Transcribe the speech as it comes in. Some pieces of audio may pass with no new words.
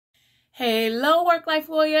Hello, work-life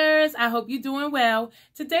warriors. I hope you're doing well.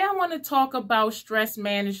 Today, I want to talk about stress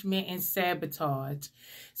management and sabotage.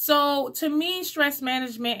 So, to me, stress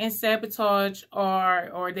management and sabotage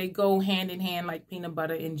they go hand in hand like peanut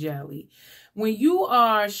butter and jelly. When you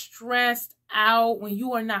are stressed out, when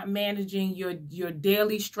you are not managing your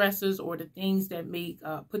daily stressors or the things that make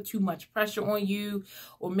put too much pressure on you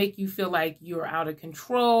or make you feel like you're out of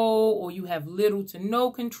control or you have little to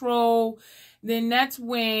no control, then that's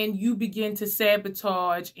when you begin to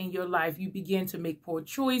sabotage in your life. You begin to make poor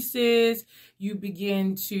choices. You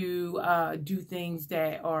begin to do things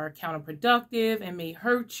that are counterproductive and may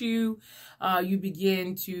hurt you. You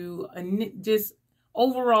begin to just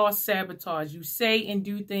overall sabotage. You say and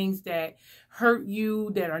do things that hurt you,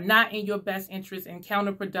 that are not in your best interest and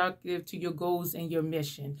counterproductive to your goals and your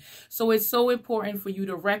mission. So it's so important for you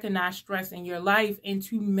to recognize stress in your life and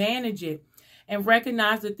to manage it, and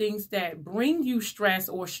recognize the things that bring you stress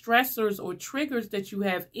or stressors or triggers that you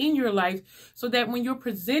have in your life, so that when you're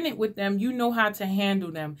presented with them, you know how to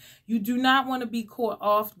handle them. You do not want to be caught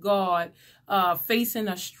off guard facing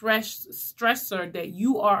a stressor that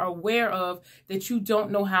you are aware of that you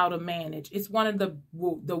don't know how to manage. It's one of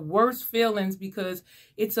the worst feelings because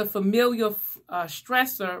it's a familiar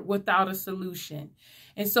stressor without a solution.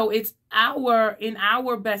 And so it's in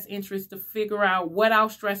our best interest to figure out what our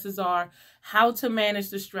stresses are, how to manage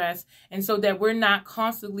the stress, and so that we're not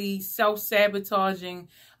constantly self-sabotaging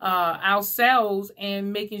ourselves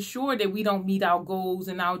and making sure that we don't meet our goals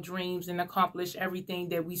and our dreams and accomplish everything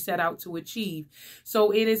that we set out to achieve.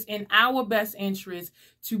 So it is in our best interest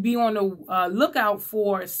to be on the lookout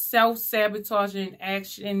for self-sabotaging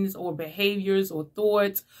actions or behaviors or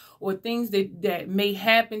thoughts or things that may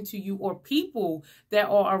happen to you, or people that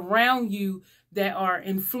are around you that are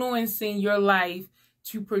influencing your life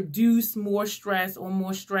to produce more stress or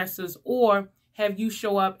more stressors, or have you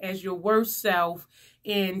show up as your worst self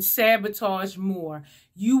and sabotage more.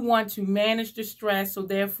 You want to manage the stress, so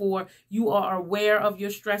therefore you are aware of your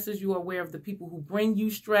stresses, you are aware of the people who bring you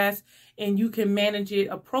stress, and you can manage it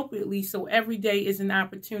appropriately, so every day is an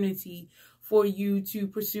opportunity for you to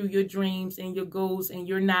pursue your dreams and your goals, and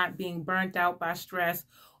you're not being burnt out by stress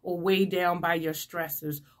or weighed down by your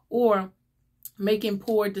stressors, or making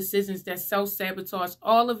poor decisions that self-sabotage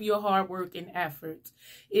all of your hard work and efforts.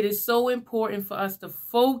 It is so important for us to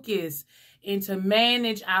focus and to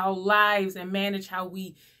manage our lives and manage how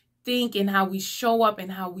we think and how we show up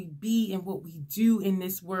and how we be and what we do in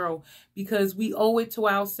this world, because we owe it to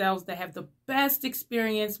ourselves to have the best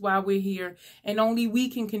experience while we're here, and only we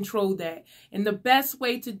can control that. And the best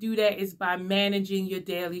way to do that is by managing your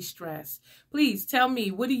daily stress. Please tell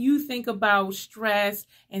me, what do you think about stress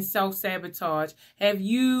and self-sabotage? Have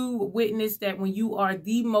you witnessed that when you are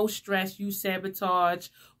the most stressed, you sabotage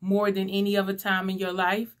more than any other time in your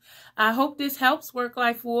life? I hope this helps,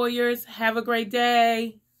 work-life warriors. Have a great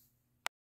day.